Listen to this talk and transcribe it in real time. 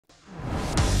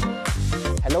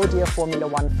Hello dear Formula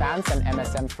One fans and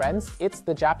MSM friends, it's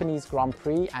the Japanese Grand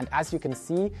Prix, and as you can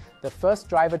see, the first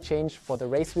driver change for the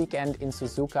race weekend in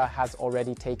Suzuka has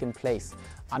already taken place.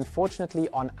 Unfortunately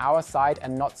on our side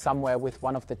and not somewhere with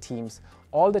one of the teams.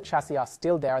 All the chassis are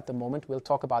still there at the moment, we'll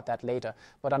talk about that later,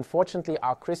 but unfortunately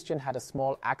our Christian had a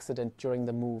small accident during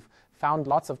the move, found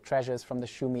lots of treasures from the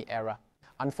Schumi era.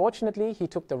 Unfortunately, he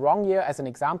took the wrong year as an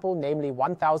example, namely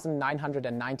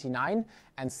 1999,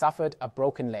 and suffered a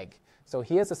broken leg. So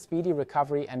here's a speedy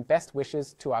recovery and best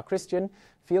wishes to our Christian.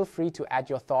 Feel free to add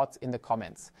your thoughts in the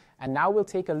comments. And now we'll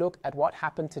take a look at what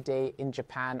happened today in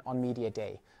Japan on Media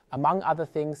Day. Among other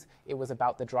things, it was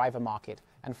about the driver market,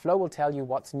 and Flo will tell you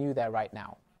what's new there right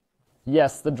now.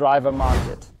 Yes, the driver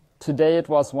market. Today it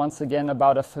was once again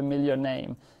about a familiar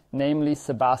name, namely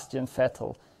Sebastian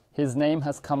Vettel. His name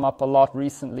has come up a lot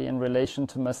recently in relation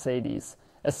to Mercedes,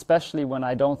 especially when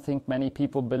I don't think many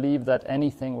people believe that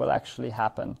anything will actually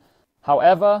happen.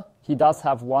 However, he does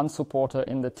have one supporter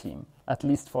in the team, at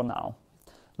least for now.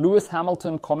 Lewis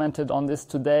Hamilton commented on this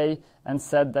today and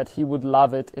said that he would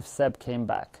love it if Seb came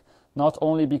back, not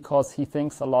only because he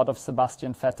thinks a lot of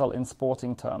Sebastian Vettel in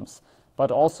sporting terms,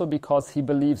 but also because he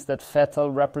believes that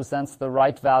Vettel represents the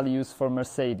right values for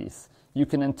Mercedes. You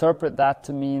can interpret that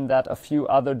to mean that a few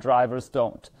other drivers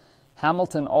don't.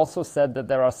 Hamilton also said that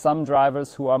there are some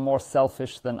drivers who are more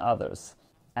selfish than others,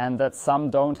 and that some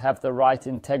don't have the right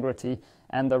integrity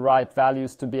and the right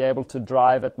values to be able to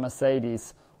drive at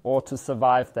Mercedes or to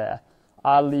survive there.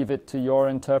 I'll leave it to your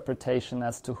interpretation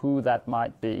as to who that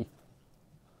might be.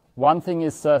 One thing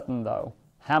is certain though,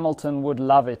 Hamilton would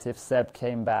love it if Seb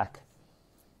came back.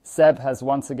 Seb has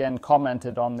once again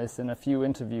commented on this in a few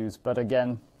interviews, but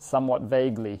again, somewhat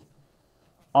vaguely.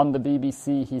 On the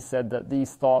BBC, he said that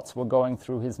these thoughts were going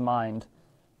through his mind,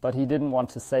 but he didn't want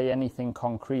to say anything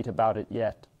concrete about it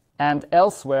yet. And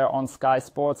elsewhere on Sky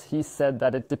Sports, he said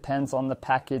that it depends on the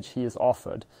package he is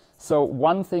offered. So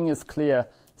one thing is clear,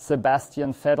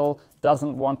 Sebastian Vettel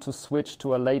doesn't want to switch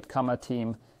to a latecomer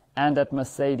team, and at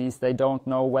Mercedes they don't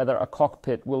know whether a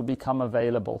cockpit will become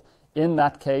available. In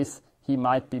that case, he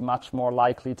might be much more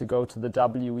likely to go to the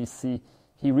WEC.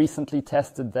 He recently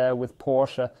tested there with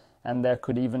Porsche, and there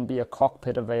could even be a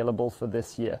cockpit available for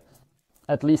this year,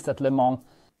 at least at Le Mans.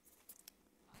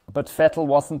 But Vettel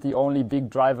wasn't the only big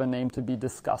driver name to be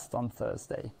discussed on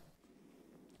Thursday.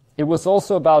 It was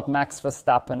also about Max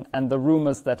Verstappen and the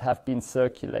rumors that have been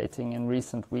circulating in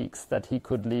recent weeks that he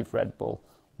could leave Red Bull.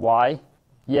 Why?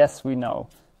 Yes, we know.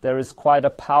 There is quite a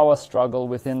power struggle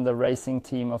within the racing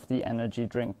team of the energy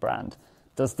drink brand.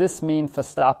 Does this mean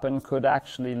Verstappen could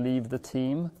actually leave the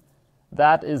team?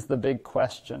 That is the big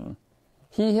question.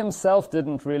 He himself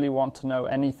didn't really want to know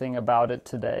anything about it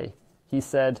today. He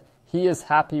said he is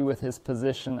happy with his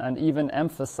position and even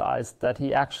emphasized that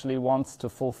he actually wants to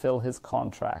fulfill his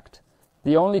contract.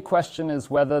 The only question is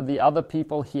whether the other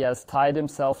people he has tied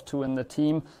himself to in the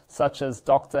team, such as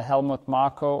Dr. Helmut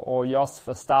Marko or Jos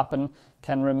Verstappen,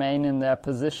 can remain in their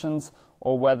positions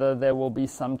or whether there will be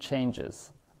some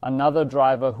changes. Another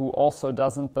driver who also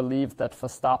doesn't believe that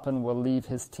Verstappen will leave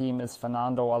his team is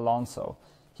Fernando Alonso.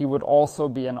 He would also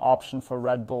be an option for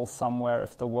Red Bull somewhere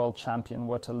if the world champion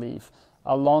were to leave.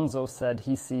 Alonso said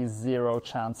he sees zero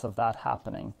chance of that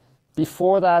happening.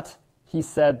 Before that, he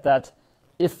said that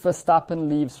if Verstappen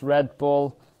leaves Red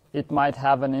Bull, it might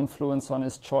have an influence on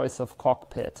his choice of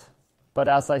cockpit. But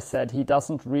as I said, he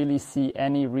doesn't really see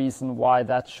any reason why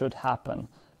that should happen.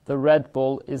 The Red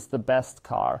Bull is the best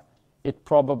car. It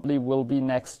probably will be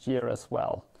next year as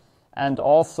well. And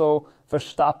also,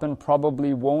 Verstappen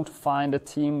probably won't find a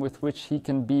team with which he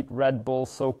can beat Red Bull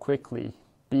so quickly,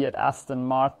 be it Aston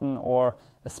Martin or,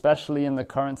 especially in the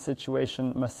current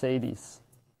situation, Mercedes.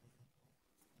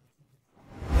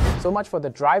 So much for the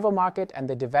driver market and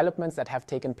the developments that have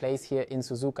taken place here in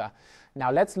Suzuka.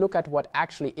 Now let's look at what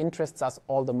actually interests us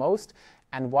all the most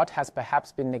and what has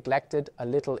perhaps been neglected a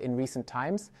little in recent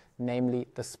times, namely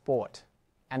the sport.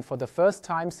 And for the first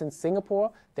time since Singapore,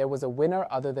 there was a winner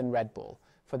other than Red Bull.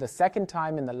 For the second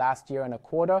time in the last year and a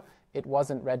quarter, it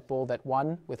wasn't Red Bull that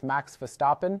won with Max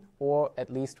Verstappen, or at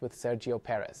least with Sergio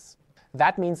Perez.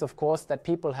 That means, of course, that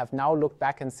people have now looked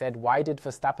back and said, why did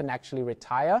Verstappen actually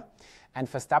retire?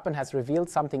 And Verstappen has revealed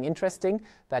something interesting,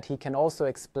 that he can also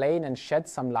explain and shed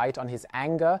some light on his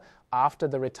anger after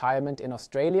the retirement in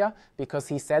Australia, because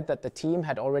he said that the team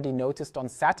had already noticed on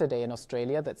Saturday in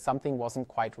Australia that something wasn't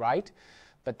quite right,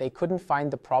 but they couldn't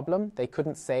find the problem. They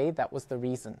couldn't say that was the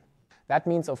reason. That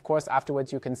means, of course,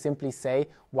 afterwards you can simply say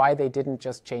why they didn't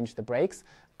just change the brakes.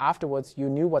 Afterwards, you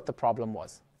knew what the problem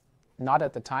was. Not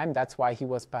at the time. That's why he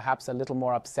was perhaps a little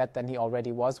more upset than he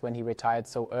already was when he retired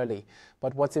so early.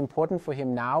 But what's important for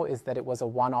him now is that it was a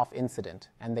one-off incident,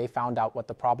 and they found out what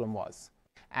the problem was.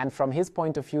 And from his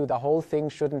point of view, the whole thing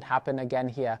shouldn't happen again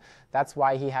here. That's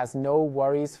why he has no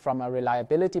worries from a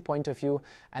reliability point of view,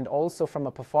 and also from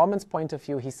a performance point of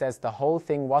view. He says the whole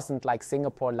thing wasn't like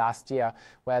Singapore last year,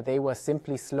 where they were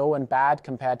simply slow and bad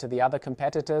compared to the other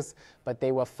competitors, but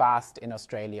they were fast in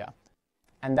Australia.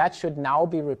 And that should now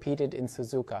be repeated in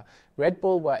Suzuka. Red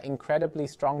Bull were incredibly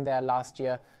strong there last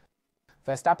year.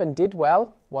 Verstappen did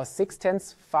well, was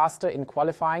 0.6 faster in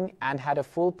qualifying, and had a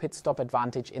full pit stop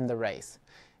advantage in the race.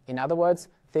 In other words,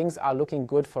 things are looking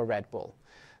good for Red Bull.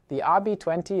 The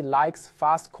RB20 likes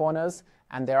fast corners,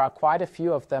 and there are quite a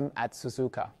few of them at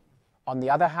Suzuka. On the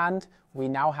other hand, we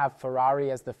now have Ferrari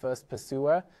as the first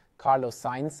pursuer, Carlos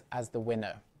Sainz as the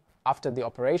winner. After the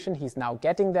operation, he's now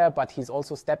getting there, but he's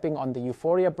also stepping on the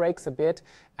euphoria brakes a bit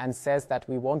and says that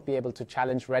we won't be able to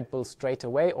challenge Red Bull straight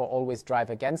away or always drive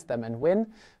against them and win.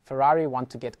 Ferrari want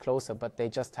to get closer, but they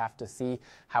just have to see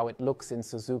how it looks in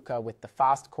Suzuka with the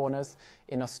fast corners.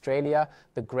 In Australia,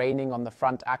 the graining on the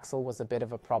front axle was a bit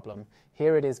of a problem.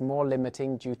 Here it is more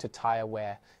limiting due to tyre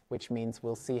wear, which means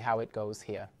we'll see how it goes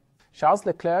here. Charles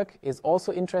Leclerc is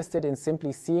also interested in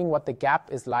simply seeing what the gap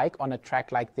is like on a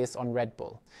track like this on Red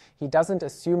Bull. He doesn't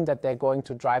assume that they're going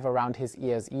to drive around his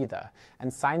ears either, and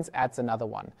Sainz adds another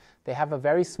one. They have a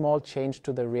very small change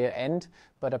to the rear end,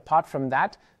 but apart from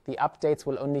that, the updates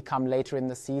will only come later in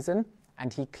the season,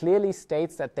 and he clearly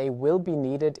states that they will be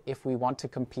needed if we want to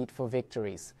compete for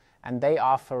victories. And they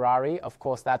are Ferrari, of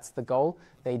course that's the goal,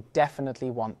 they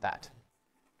definitely want that.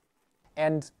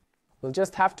 And we'll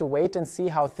just have to wait and see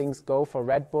how things go for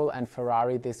Red Bull and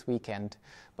Ferrari this weekend.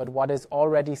 But what is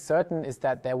already certain is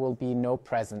that there will be no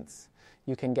presents.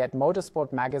 You can get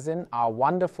Motorsport-Magazin, our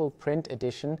wonderful print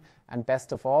edition, and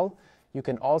best of all, you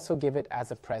can also give it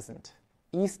as a present.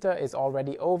 Easter is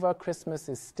already over, Christmas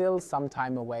is still some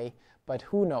time away, but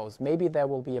who knows, maybe there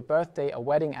will be a birthday, a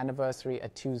wedding anniversary, a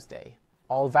Tuesday.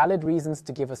 All valid reasons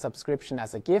to give a subscription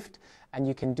as a gift, and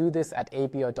you can do this at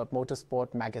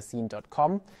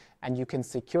abio.motorsportmagazine.com, and you can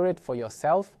secure it for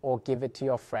yourself or give it to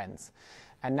your friends.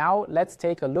 And now let's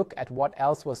take a look at what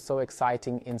else was so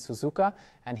exciting in Suzuka,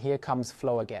 and here comes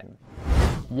Flo again.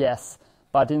 Yes,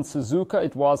 but in Suzuka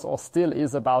it was or still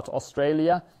is about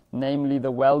Australia, namely the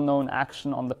well-known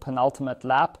action on the penultimate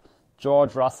lap,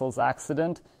 George Russell's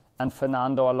accident, and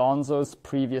Fernando Alonso's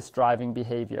previous driving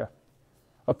behavior.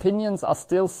 Opinions are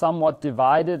still somewhat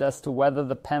divided as to whether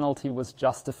the penalty was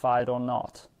justified or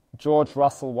not. George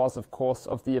Russell was, of course,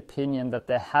 of the opinion that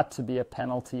there had to be a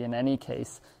penalty in any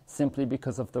case, simply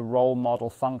because of the role model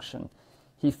function.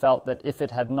 He felt that if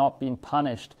it had not been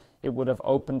punished, it would have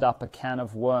opened up a can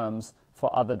of worms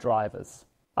for other drivers.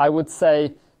 I would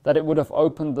say that it would have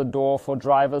opened the door for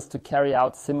drivers to carry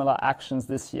out similar actions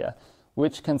this year,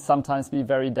 which can sometimes be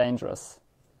very dangerous.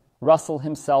 Russell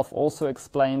himself also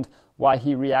explained why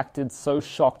he reacted so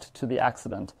shocked to the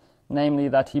accident, namely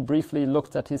that he briefly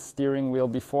looked at his steering wheel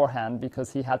beforehand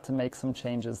because he had to make some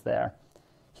changes there.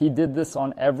 He did this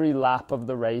on every lap of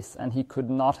the race, and he could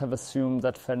not have assumed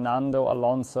that Fernando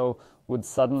Alonso would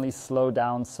suddenly slow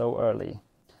down so early.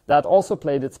 That also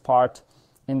played its part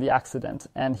in the accident,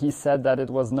 and he said that it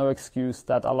was no excuse,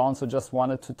 that Alonso just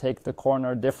wanted to take the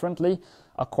corner differently,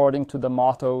 according to the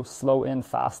motto slow in,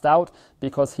 fast out,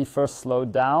 because he first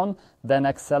slowed down, then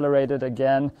accelerated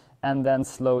again, and then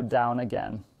slowed down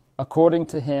again. According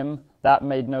to him, that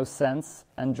made no sense,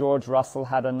 and George Russell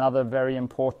had another very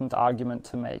important argument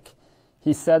to make.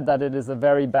 He said that it is a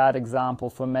very bad example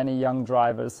for many young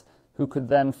drivers who could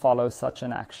then follow such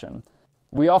an action.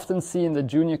 We often see in the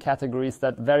junior categories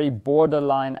that very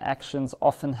borderline actions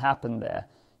often happen there.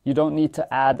 You don't need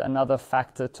to add another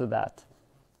factor to that.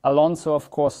 Alonso,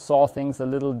 of course, saw things a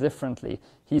little differently.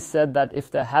 He said that if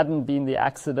there hadn't been the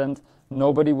accident,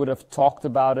 nobody would have talked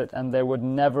about it, and there would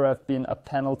never have been a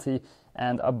penalty,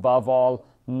 and above all,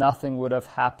 nothing would have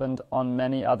happened on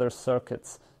many other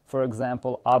circuits, for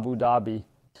example, Abu Dhabi.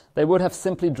 They would have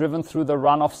simply driven through the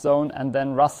runoff zone, and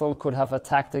then Russell could have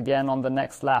attacked again on the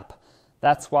next lap.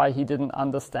 That's why he didn't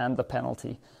understand the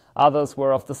penalty. Others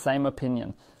were of the same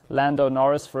opinion. Lando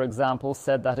Norris, for example,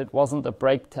 said that it wasn't a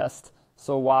brake test,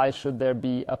 so why should there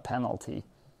be a penalty?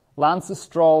 Lance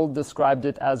Stroll described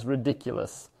it as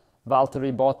ridiculous.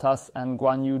 Valtteri Bottas and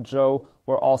Guan Yu Zhou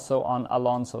were also on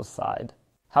Alonso's side.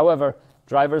 However,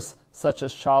 drivers such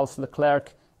as Charles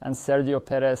Leclerc and Sergio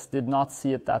Perez did not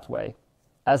see it that way,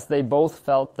 as they both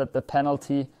felt that the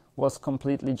penalty was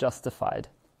completely justified.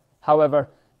 However,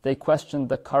 they questioned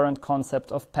the current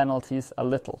concept of penalties a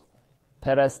little.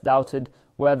 Perez doubted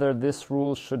whether this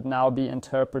rule should now be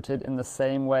interpreted in the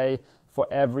same way for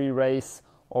every race,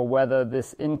 or whether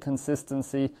this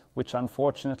inconsistency, which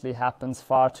unfortunately happens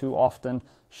far too often,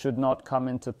 should not come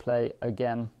into play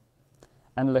again.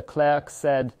 And Leclerc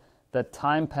said that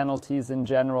time penalties in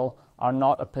general are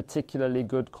not a particularly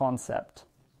good concept.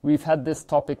 We've had this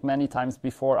topic many times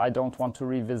before, I don't want to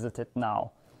revisit it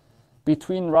now.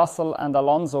 Between Russell and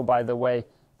Alonso, by the way,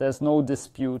 there's no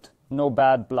dispute, no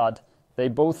bad blood. They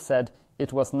both said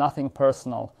it was nothing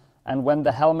personal, and when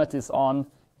the helmet is on,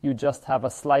 you just have a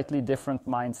slightly different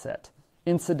mindset.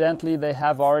 Incidentally, they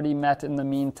have already met in the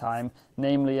meantime,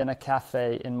 namely in a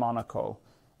cafe in Monaco.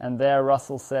 And there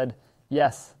Russell said,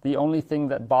 yes, the only thing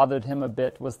that bothered him a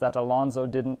bit was that Alonso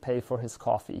didn't pay for his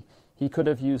coffee. He could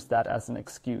have used that as an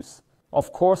excuse.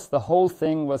 Of course, the whole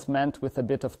thing was meant with a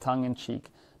bit of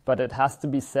tongue-in-cheek, but it has to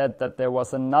be said that there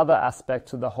was another aspect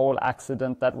to the whole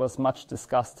accident that was much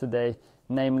discussed today,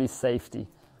 namely safety.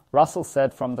 Russell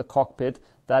said from the cockpit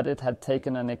that it had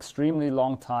taken an extremely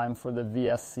long time for the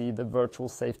VSC, the virtual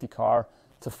safety car,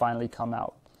 to finally come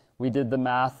out. We did the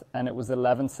math, and it was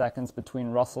 11 seconds between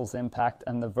Russell's impact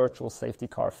and the virtual safety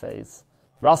car phase.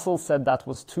 Russell said that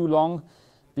was too long,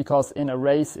 because in a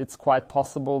race it's quite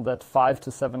possible that 5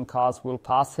 to 7 cars will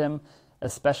pass him,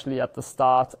 especially at the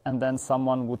start, and then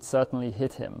someone would certainly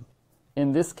hit him.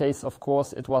 In this case, of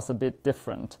course, it was a bit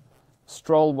different.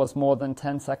 Stroll was more than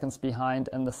 10 seconds behind,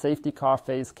 and the safety car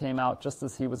phase came out just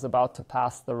as he was about to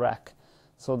pass the wreck,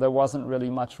 so there wasn't really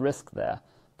much risk there.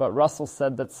 But Russell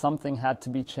said that something had to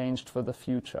be changed for the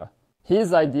future.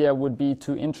 His idea would be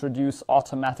to introduce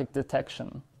automatic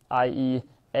detection, i.e.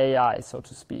 AI, so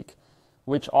to speak,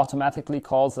 which automatically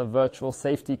calls a virtual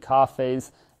safety car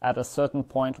phase at a certain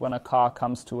point when a car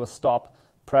comes to a stop,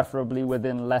 preferably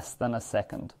within less than a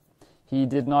second. He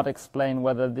did not explain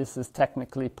whether this is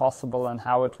technically possible and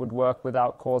how it would work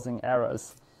without causing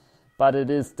errors, but it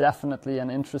is definitely an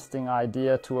interesting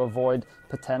idea to avoid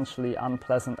potentially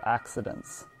unpleasant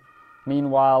accidents.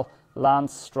 Meanwhile,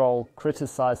 Lance Stroll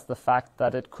criticized the fact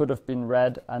that it could have been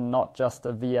red and not just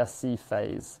a VSC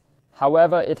phase.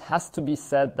 However, it has to be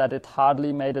said that it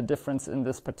hardly made a difference in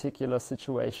this particular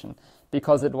situation,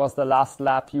 because it was the last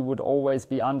lap. You would always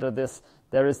be under this.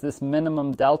 There is this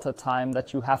minimum delta time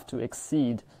that you have to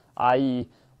exceed, i.e.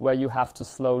 where you have to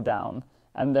slow down.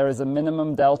 And there is a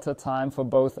minimum delta time for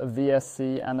both a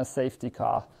VSC and a safety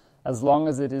car, as long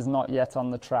as it is not yet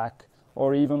on the track,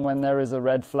 or even when there is a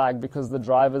red flag, because the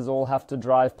drivers all have to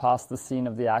drive past the scene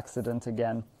of the accident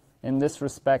again. In this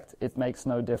respect, it makes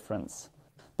no difference.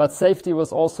 But safety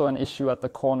was also an issue at the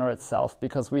corner itself,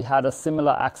 because we had a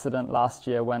similar accident last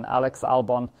year when Alex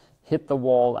Albon hit the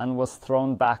wall and was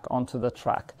thrown back onto the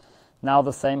track. Now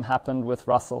the same happened with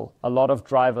Russell. A lot of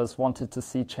drivers wanted to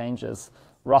see changes.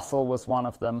 Russell was one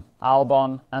of them,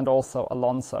 Albon and also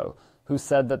Alonso, who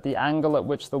said that the angle at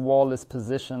which the wall is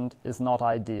positioned is not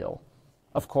ideal.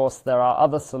 Of course, there are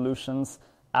other solutions,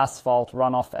 asphalt,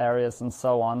 runoff areas and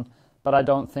so on, but I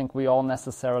don't think we all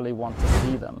necessarily want to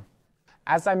see them.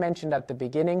 As I mentioned at the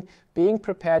beginning, being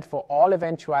prepared for all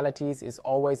eventualities is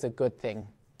always a good thing.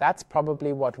 That's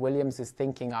probably what Williams is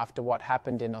thinking after what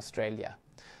happened in Australia.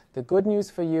 The good news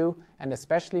for you, and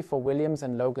especially for Williams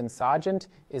and Logan Sargeant,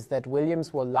 is that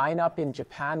Williams will line up in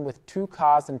Japan with 2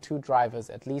 cars and 2 drivers,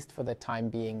 at least for the time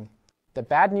being. The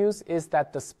bad news is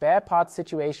that the spare parts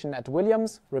situation at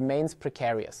Williams remains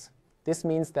precarious. This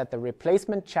means that the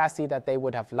replacement chassis that they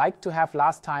would have liked to have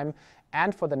last time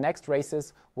and for the next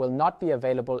races will not be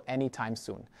available anytime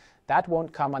soon. That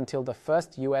won't come until the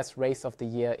first US race of the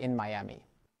year in Miami.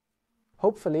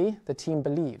 Hopefully, the team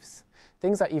believes.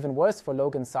 Things are even worse for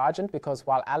Logan Sargeant, because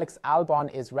while Alex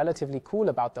Albon is relatively cool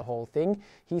about the whole thing,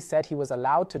 he said he was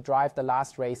allowed to drive the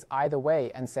last race either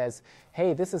way and says,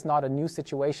 hey, this is not a new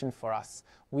situation for us.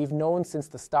 We've known since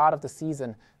the start of the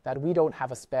season that we don't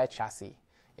have a spare chassis.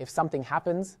 If something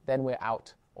happens, then we're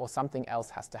out, or something else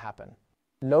has to happen.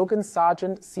 Logan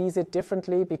Sargeant sees it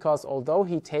differently, because although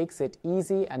he takes it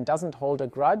easy and doesn't hold a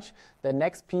grudge, the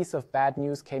next piece of bad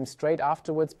news came straight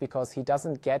afterwards, because he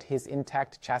doesn't get his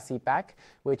intact chassis back,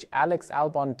 which Alex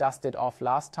Albon dusted off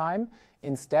last time.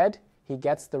 Instead, he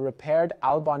gets the repaired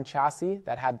Albon chassis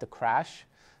that had the crash.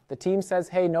 The team says,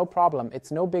 hey, no problem,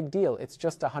 it's no big deal, it's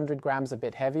just 100 grams a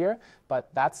bit heavier, but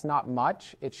that's not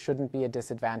much, it shouldn't be a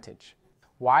disadvantage.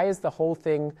 Why is the whole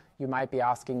thing, you might be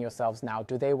asking yourselves now,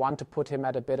 do they want to put him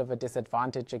at a bit of a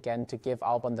disadvantage again to give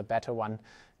Albon the better one?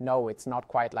 No, it's not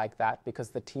quite like that, because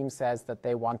the team says that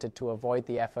they wanted to avoid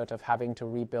the effort of having to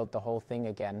rebuild the whole thing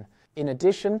again. In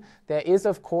addition, there is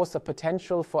of course a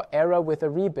potential for error with a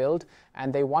rebuild,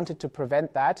 and they wanted to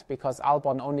prevent that because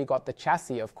Albon only got the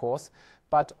chassis, of course,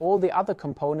 but all the other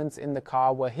components in the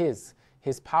car were his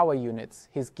power units,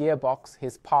 his gearbox,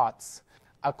 his parts.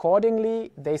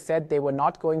 Accordingly, they said they were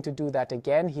not going to do that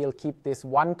again. He'll keep this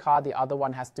one car, the other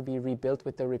one has to be rebuilt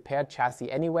with the repaired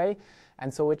chassis anyway,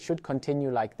 and so it should continue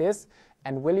like this.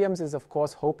 And Williams is of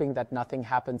course hoping that nothing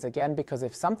happens again, because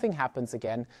if something happens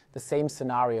again, the same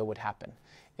scenario would happen.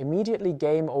 Immediately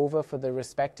game over for the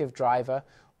respective driver,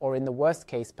 or in the worst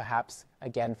case perhaps,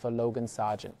 again for Logan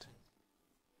Sargeant.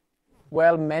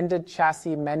 Well, mended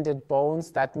chassis, mended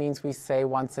bones, that means we say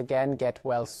once again, get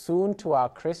well soon to our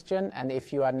Christian. And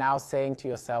if you are now saying to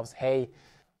yourselves, hey,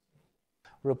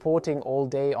 reporting all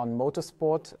day on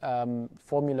motorsport,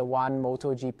 Formula 1,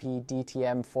 MotoGP,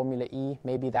 DTM, Formula E,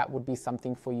 maybe that would be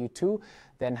something for you too,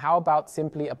 then how about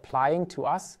simply applying to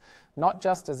us, not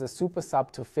just as a super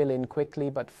sub to fill in quickly,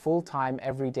 but full-time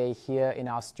every day here in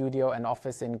our studio and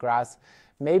office in Graz,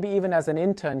 maybe even as an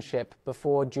internship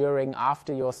before, during,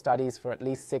 after your studies for at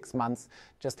least 6 months.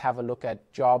 Just have a look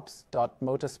at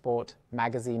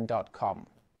jobs.motorsport-magazin.com.